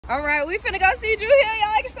All right, we finna go see Drew Hill.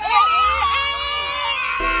 Y'all excited?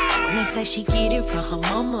 When I say she get it from her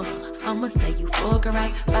mama, I'ma say you fuckin'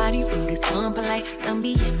 right. Body rude is unpolite. Don't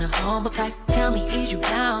be in the humble type. Tell me, is you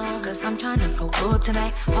down? Cause I'm tryna go up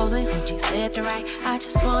tonight. Posing who she slept right. I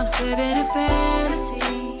just wanna put it in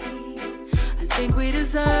fantasy. I think we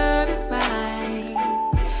deserve it right.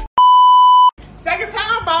 Second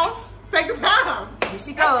time, boss. Second time. Here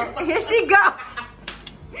she go. Here she go.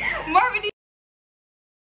 Marvin.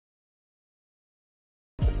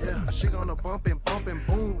 Yeah, she gonna bump and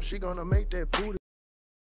boom. She gonna make that booty.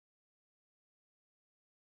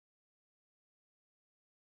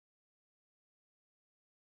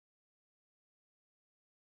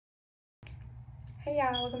 Hey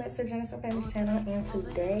y'all, welcome back to the Jennifer Famous channel, and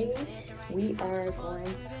today we are going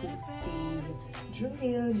to see Drew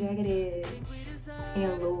Hill, Jagged Edge,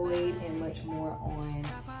 and Lloyd, and much more on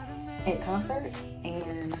at concert.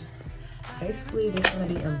 And basically this is gonna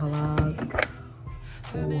be a vlog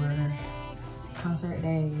for concert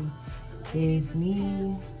day. It's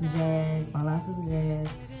me, Jazz, my last sister Jazz,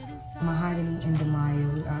 Mahogany, and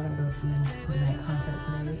Demaya. We are gonna go see them at concert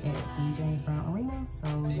today at the James Brown Arena. So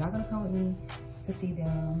y'all gonna come with me to see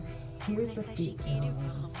them. Here's the fit.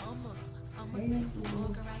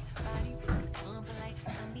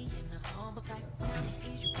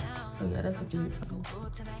 So yeah, that's the fit.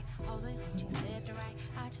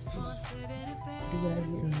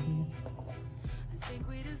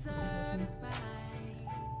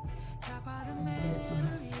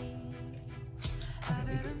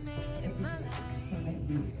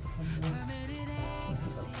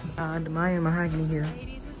 Demaya and Mahogany here.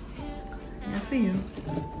 I see you.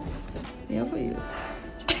 Yeah, I see you.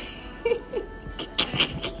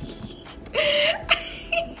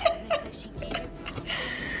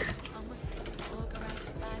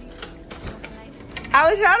 I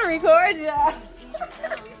was trying to record y'all.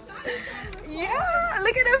 Yeah,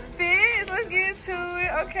 look at the fit. Let's get into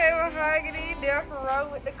it. Okay, Mahogany, Death Row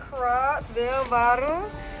with the Crocs, bell bottom.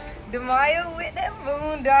 Demaya with that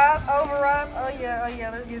boondock overalls. Oh yeah,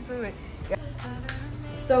 let's get to it.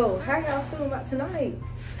 So, how y'all feeling about tonight?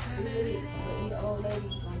 The old lady's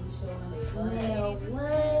gonna be showing their butt. Man, what?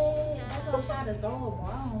 I'm gonna try to throw a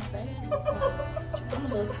ball on stage. I'm a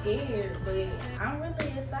little scared, but I'm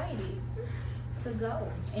really excited to go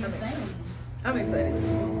and sing. I'm excited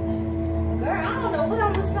too. Girl, I don't know what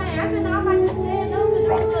I'm gonna sing. I just know I might just stand up and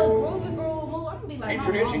do a little groovy groove move. I'm gonna be like,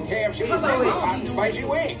 introducing KFC's new hot and spicy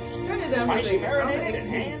wings. Spicy marinated and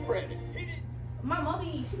hand breaded. my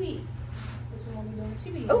mommy, she be, what your mommy doing? She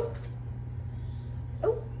be, Oh.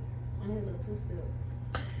 Oh. I need a little two-step.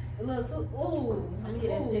 A little two, ooh. I need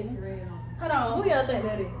that sexy red on. Hold on. Who y'all think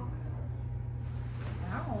that is?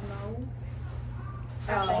 I don't know.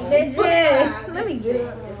 That Jen. Let me get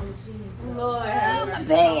it. Lord, my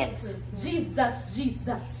pants. Jesus.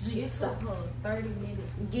 30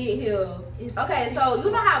 minutes. Get here. Okay, so you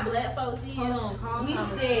know how black folks is? Hold on, we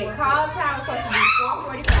said call time was supposed to be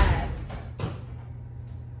 4:45.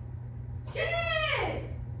 Yes!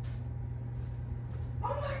 Oh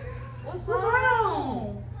my God. What's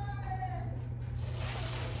wrong?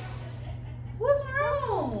 What's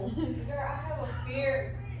wrong? Girl,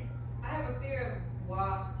 I have a fear of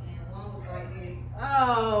wasps, and one was right here.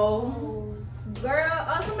 Oh,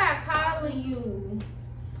 girl, somebody calling you.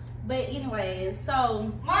 But anyways,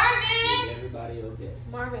 so Marvin! Everybody okay?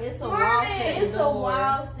 Marvin, it's a Marvin! wasp. It's a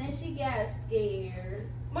wasp, and she got scared.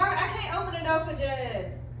 Marvin, I can't open the door for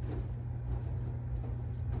Jazz.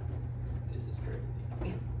 This is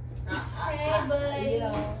crazy. Hey, buddy.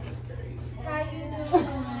 This is crazy. How you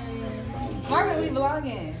doing? Marvin, we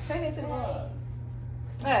vlogging. Say that to the vlog.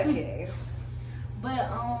 Okay. But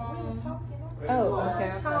We was talking. Oh, we was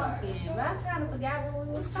okay. talking, but I kind of forgot what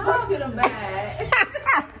we was talking about.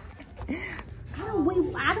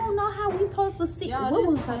 I don't know how we supposed to see. Y'all, What this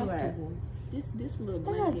was we talking about? This little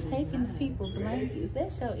Stop blanket. taking people's blankets.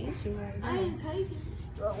 That's your issue right I now. didn't take it.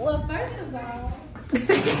 Well, first of all,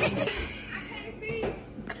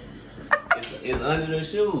 It's under the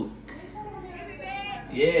shoe.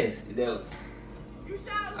 Yes, that.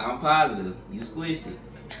 I'm positive. You squished it.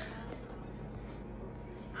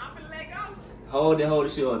 I'm gonna let go. Hold the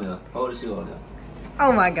shoe on there. Hold the shoe on there.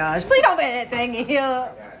 Oh my gosh, please don't put that thing in here.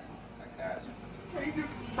 I got you. Can you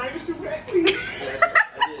just bring the shoe back, please?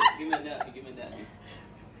 Give me that.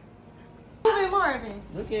 Marvin.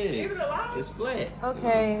 Look at it. Is it alive? It's flat.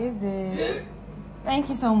 Okay, it's dead. Thank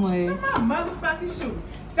you so much. My motherfucking shoe.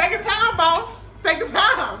 Second time, boss. Second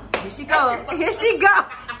time. Here she go. Here she go.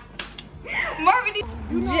 Marvin,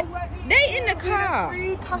 You know what? they in the car.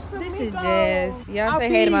 This is Jazz. Y'all I'll say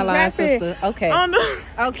hey to my be line rapping sister. Okay. On the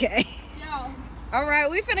Okay. All right,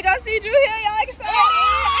 we finna go see Drew Hill. Y'all excited?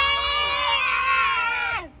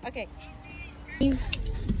 Okay.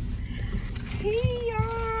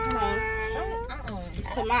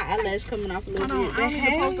 Cause my eyelash coming off a little bit.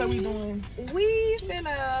 We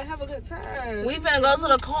finna have a good time. We finna go to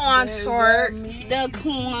the concert. The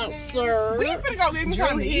concert. We finna go get me Drew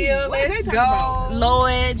something to eat. Hill, What let's they go.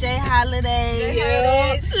 Lloyd, J Holiday.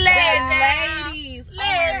 Ladies. Lay down. Lay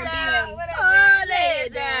down. Lay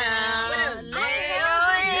down. Lay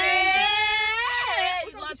your head.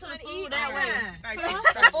 We going to the food that way.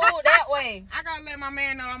 The food that way. I gotta let my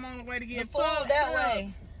man know I'm on the way to get The food that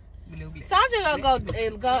way. So I'm just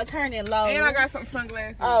gonna go turn it low. And I got some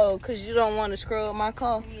sunglasses. Oh, cause you don't want to scrub my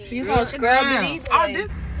car. You gonna scrub it either Oh, way. this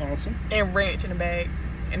Awesome. and ranch in the bag.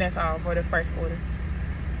 And that's all for the first order.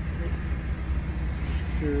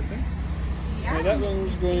 Sure thing. Now that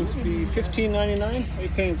one's going to be $15.99. Are you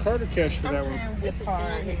paying card or cash for that one? With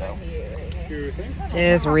card, here you go. Sure thing.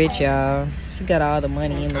 Just rich, y'all. She got all the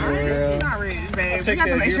money in the You're world. not rich, babe. We take got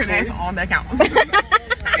to that make sure here for that's you. on the account.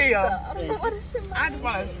 Hell. I just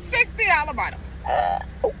want a $60 bottle.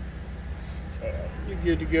 You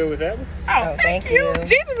good to go with that one? Oh, thank thank you. you.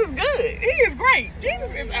 Jesus is good. He is great.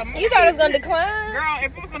 Jesus is amazing. You thought it was gonna decline? Girl,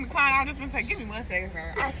 if it was gonna decline, I was just gonna say, give me 1 second,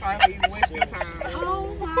 sir. I'm sorry for even wasting your time.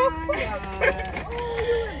 Oh my God.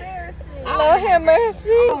 Lord have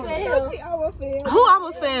mercy. Who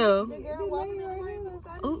almost fell?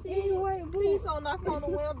 Please don't knock on the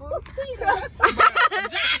window.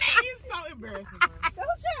 Johnny is so embarrassing, bro.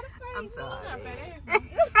 Don't try to face I'm sorry.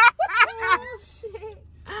 Oh, shit.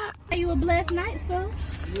 Are you a blessed night, sir?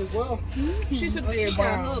 You as well. She should be a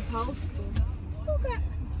Got her a poster.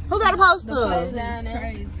 Who got a poster? Down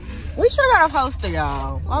there. We sure got a poster,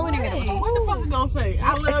 y'all. Why we didn't get a What the fuck you gonna say?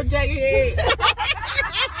 I love Jackie.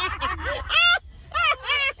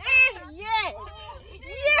 Yes.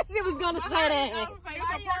 Yes, it was gonna say that.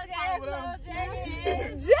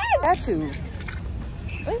 Got you.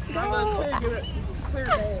 Let's go.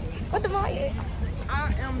 What the mic? I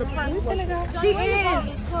am the principal. She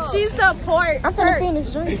is. She's the port. I'm finna finish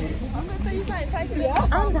drinking. I'm gonna say you can't take it. Yeah.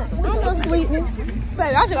 I know sweetness. Baby, I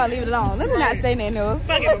just gotta leave it alone. Let me not say nothing else.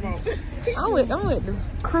 Fuck it, bro. I'm with the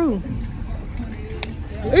crew.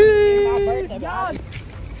 Y'all.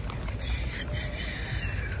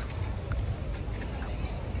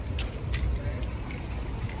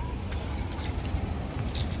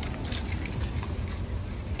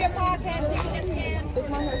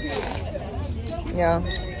 Yeah.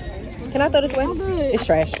 Can I throw this away? It's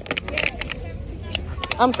trash.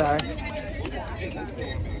 I'm sorry.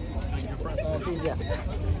 Yeah.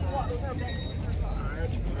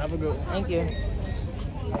 Have a good one. Thank you.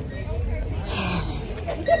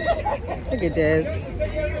 Look at Jazz.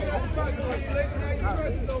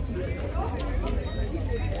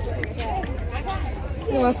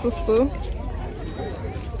 My sister.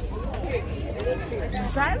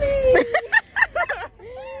 Shiny.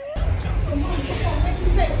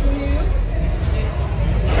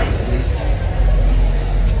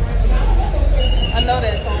 I know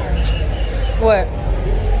that song. What?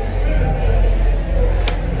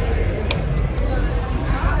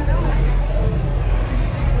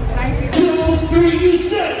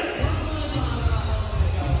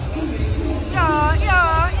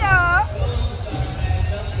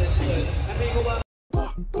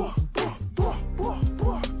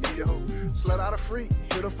 Slut out of free,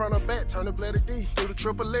 hit her front or back, turn the blade to D. Do the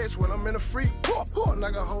triple X when I'm in a freak.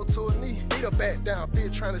 Knock a hoe to a knee, beat her back down,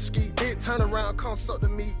 bitch trying to ski. Bitch turn around, come suck the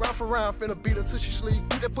meat. Round for round, finna beat her till she sleep.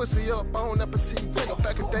 Beat that pussy up, on appetite. Take her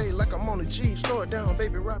back a day like I'm on a G. Slow it down,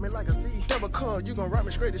 baby, ride me like a Z. Double card, you gon' ride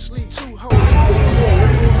me straight to sleep. Two hoes.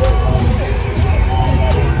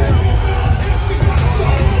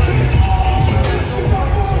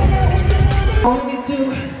 Want me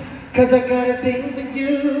to, cause I got a thing for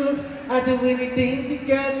you. I do anything for you,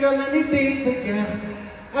 girl, anything for you.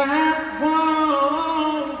 I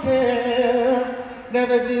won't tell,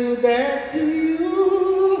 never do that to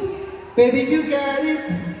you. Baby, you got it,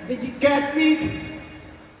 and you got me.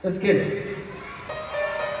 Let's get it.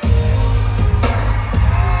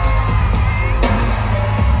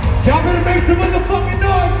 Y'all better make some motherfucking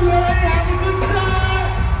noise, right? Have a good time.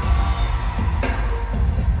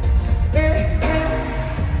 Hey, hey,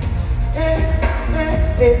 hey,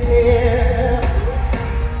 hey, hey.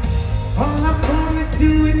 All I'm gonna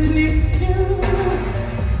do is lift you.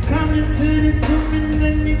 Come into the room and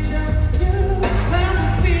let me show you. I'm a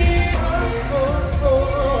big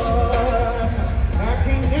I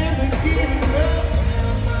can never get enough.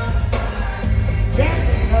 That's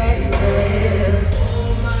how you feel.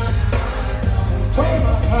 Oh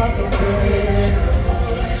my heart is red.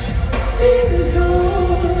 It is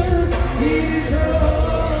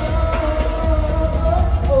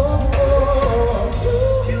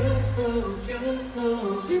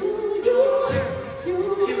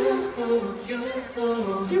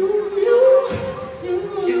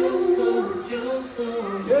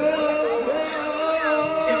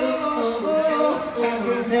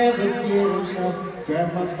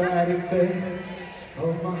my body, babe.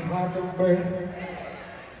 Oh, my heart don't break.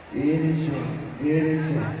 It is you, it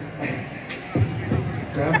is you.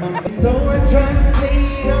 Grab my though I try to play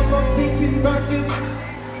it, I'm thinking about you.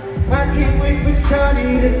 I can't wait for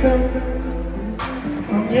Charlie to come.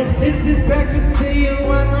 From your lips and back to you,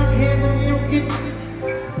 while my hands on your kitchen.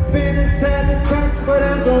 Fantasize and talk, but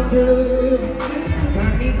I'm gon' do.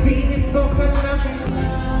 Got me feeling for love.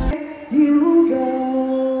 You go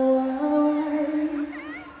away.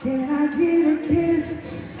 Can I get a kiss?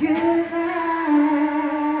 Good night.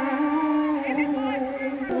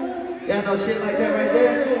 Y'all know shit like that right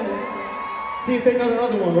there? See if they know the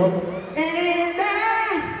other one, bro. And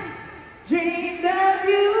I dreamed of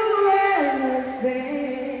you ever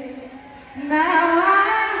since. Now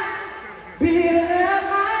I build up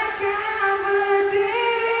my confidence.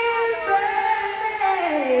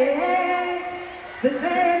 The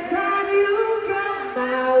next time you come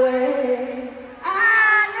my way,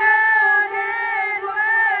 I know that's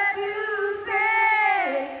what to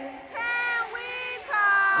say. Can we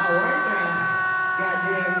talk? All right now,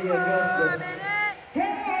 goddamn me Augusta.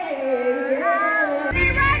 Hey, yeah. Be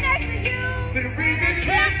right next to you. Been reading the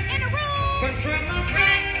camp In the room. control my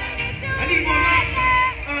brain. I I need more like light.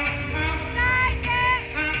 that. Like that.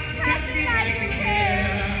 Touch me like you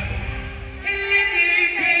care.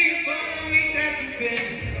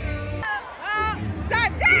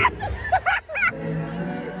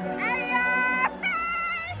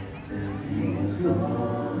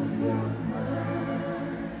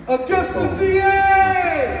 Augusta,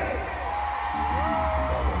 GA!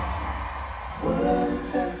 What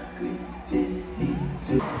exactly did he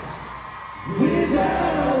do?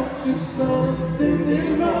 Without you, something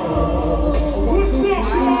is wrong. What's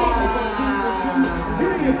up,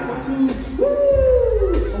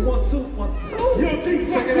 One, two, one, two. Yo,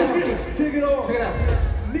 G, check it out. Check it out. Check it out.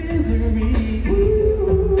 Misery.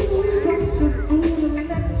 Such a fool to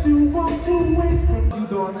let you walk away from you,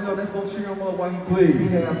 Darnell. That's gonna cheer him up while he plays. We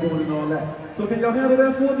have going and all that. So can y'all handle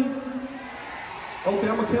that for me? Okay,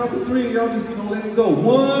 I'm gonna count to three and y'all just let it go.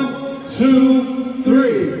 1, 2,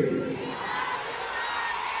 3.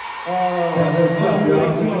 That's what's up,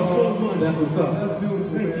 y'all. That's what's up. That's beautiful,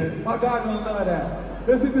 man. My God gonna love that.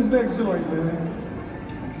 Let's hit this next joint, man.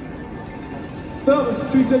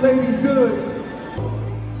 Fellas, treat your ladies good.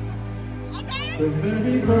 The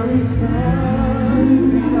very first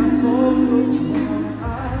time that I saw those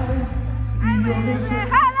eyes,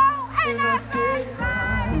 Hello, and I said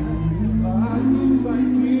hi. I knew right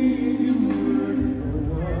then you were the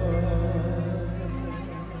one.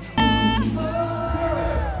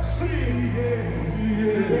 Sing,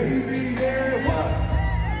 yeah, baby, yeah, what?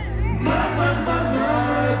 My.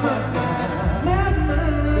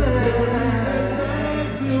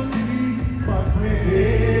 You'll be my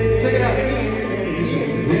friend. Check it out.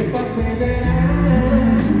 If I say that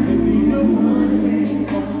I be the one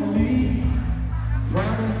and only,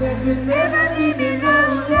 promise that you never leave me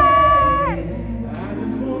lonely. I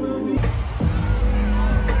just wanna be.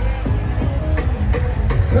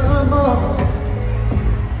 Come on,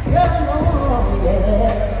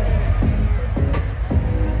 yeah.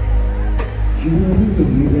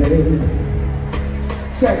 You baby.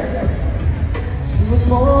 Check it. She was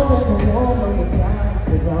more than a woman with eyes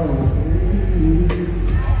that I always see.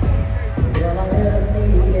 Girl, I ever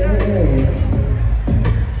needed.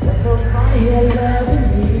 That's a fire loving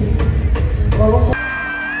me. Oh.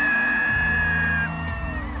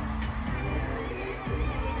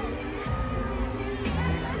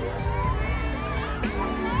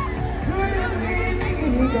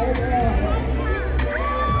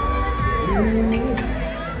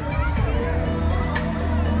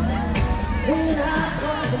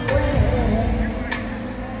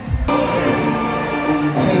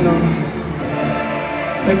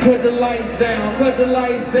 And cut the lights down, cut the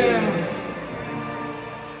lights down.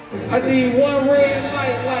 I need one red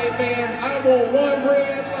light, man. I want one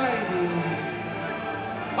red light.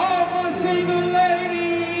 All my single ladies.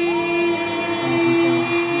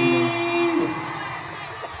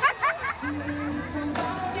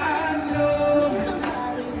 I know.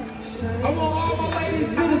 I want all my ladies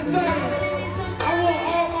to the stage. I want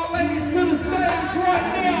all my ladies to the stage right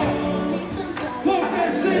now. Put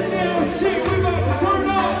that sit down shit, we about to turn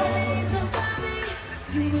up.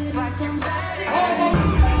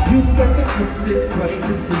 You got the princess plain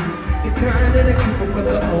to see, the kind that I keep up with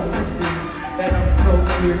the homelessness, and I'm so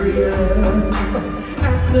curious.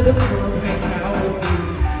 After the club, hang out with me.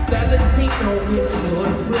 That Latino is sure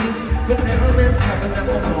to please, but now let's have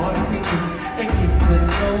another martini and get to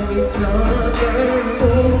know each other.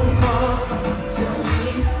 Oh, tell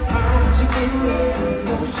me how you get me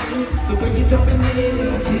emotions, the way you jumping in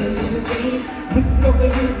is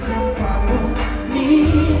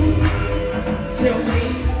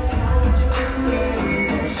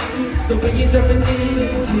The way you jumping in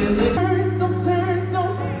is killing. Don't turn, no,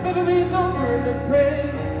 baby, please don't turn to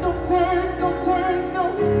pray. Don't turn,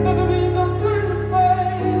 no, baby, please don't turn to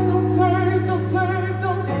pray. Don't turn,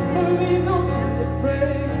 no, baby, please don't turn to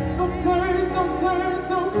pray. Don't turn,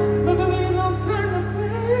 no, baby, please don't turn to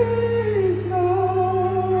praise, no.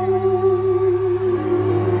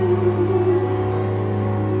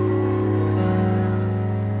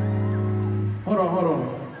 Hold on.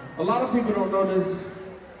 A lot of people don't know this,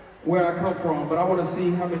 where I come from, but I want to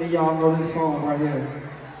see how many of y'all know this song right here.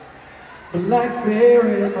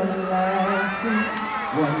 Blackberry molasses,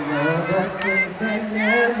 one of the things that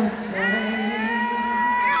never change.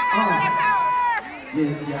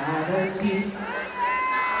 You gotta keep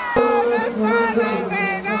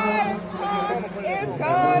it's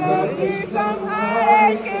gonna be some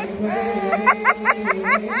heartache and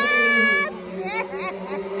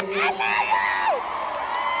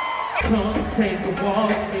Come take a walk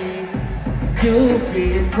with me. You'll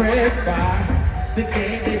be impressed by the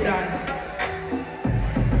game that I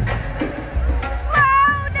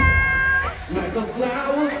slow down. Like a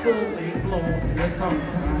flower fully blown in the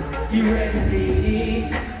summertime. You ready to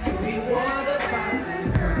be watered by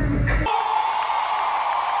this curse?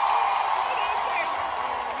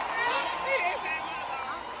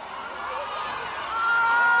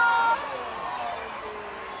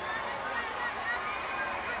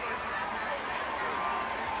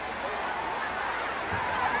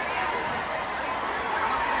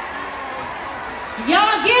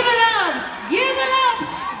 Y'all give it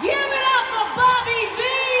up for Bobby V.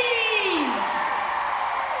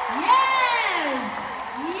 Yes.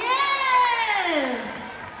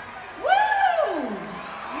 Woo.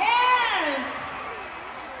 Yes.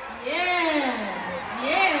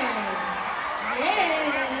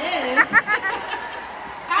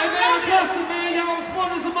 I love it. Man, y'all was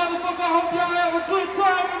fun as a motherfucker. I hope y'all have a good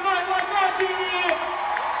time tonight like I did.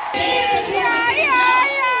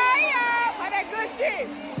 yeah. What that good shit.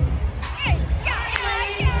 Hey, yeah.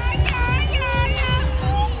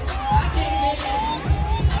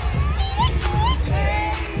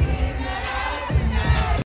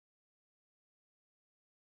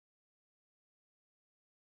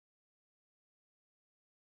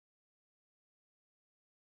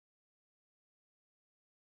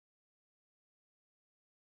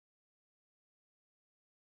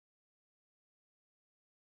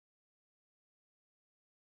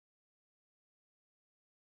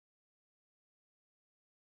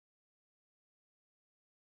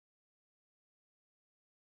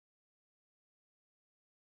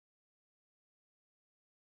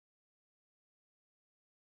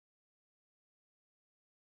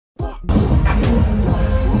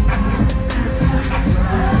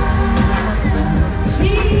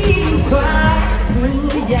 She's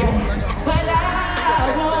fine, yeah, but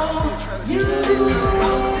I want you.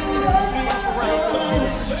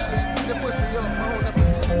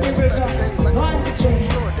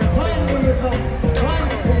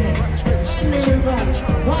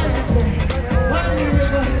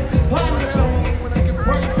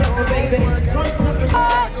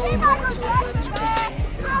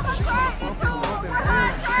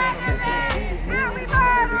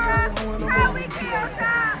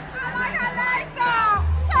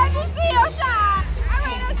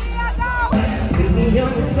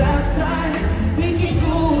 On the south side, we can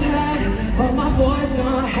go high, but my boys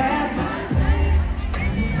gonna have my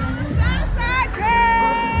south side,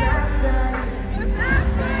 the south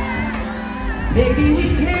side. Maybe we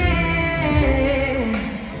can,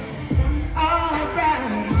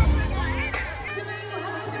 alright.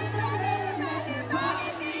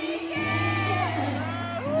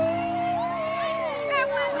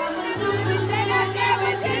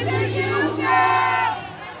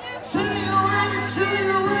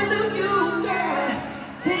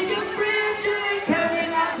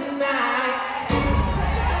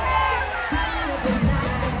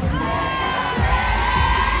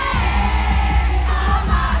 Oh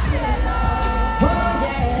my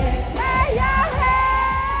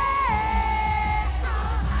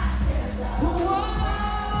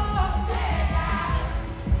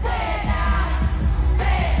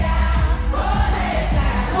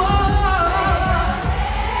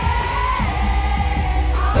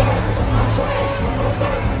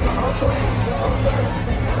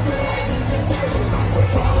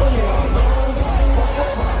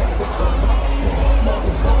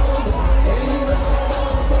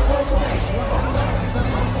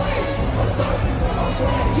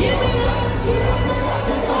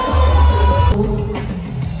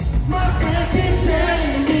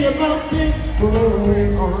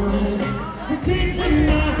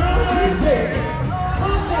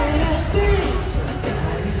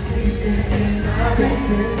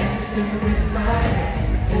dancing with my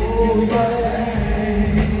whole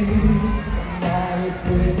body. My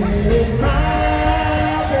baby,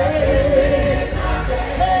 my baby,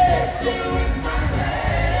 dancing with my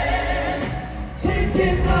hand,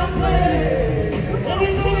 taking my place.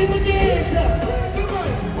 Everybody begin to come on.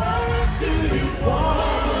 What do you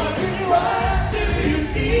want? What do you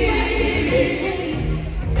need?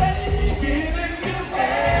 Baby, giving you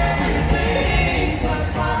everything. Touch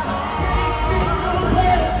my heart.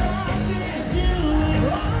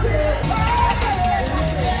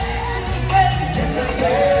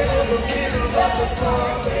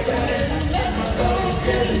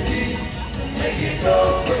 Make it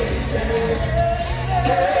go crazy.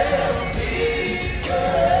 Tell me,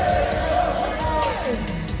 girl.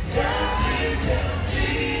 Tell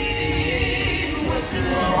me what you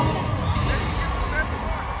want.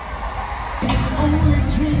 I only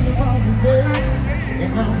dream about the day,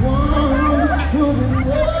 and I want to put in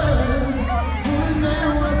words. But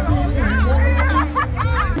now I think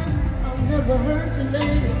I'll never hurt you,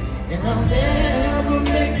 lady, and I'll never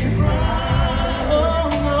make you cry. Oh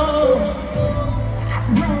no, I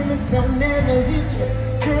promise I'll never hit you,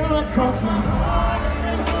 girl. I cross my heart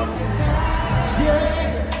and hope you die.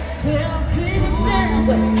 Yeah, say I'll keep it safe,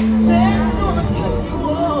 but just gonna keep you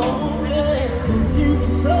warm. Yeah, keep you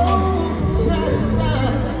so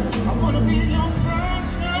satisfied. I wanna be your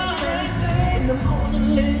sunshine in the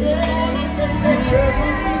morning, lady. Everything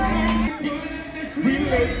good in this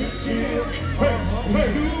relationship. Hey,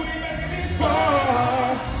 you ain't making this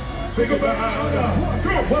far. Think about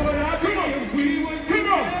girl, what would I do if we would take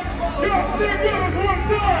off? Y'all stick with us one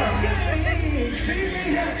time.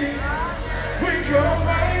 With your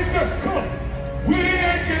face, just come on. We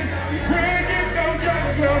ain't get no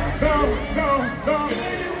job, girl. No.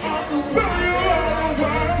 Tell you all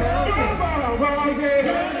the while,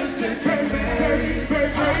 yeah. It's just crazy.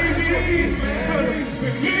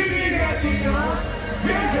 We need that.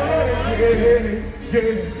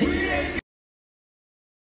 Yeah.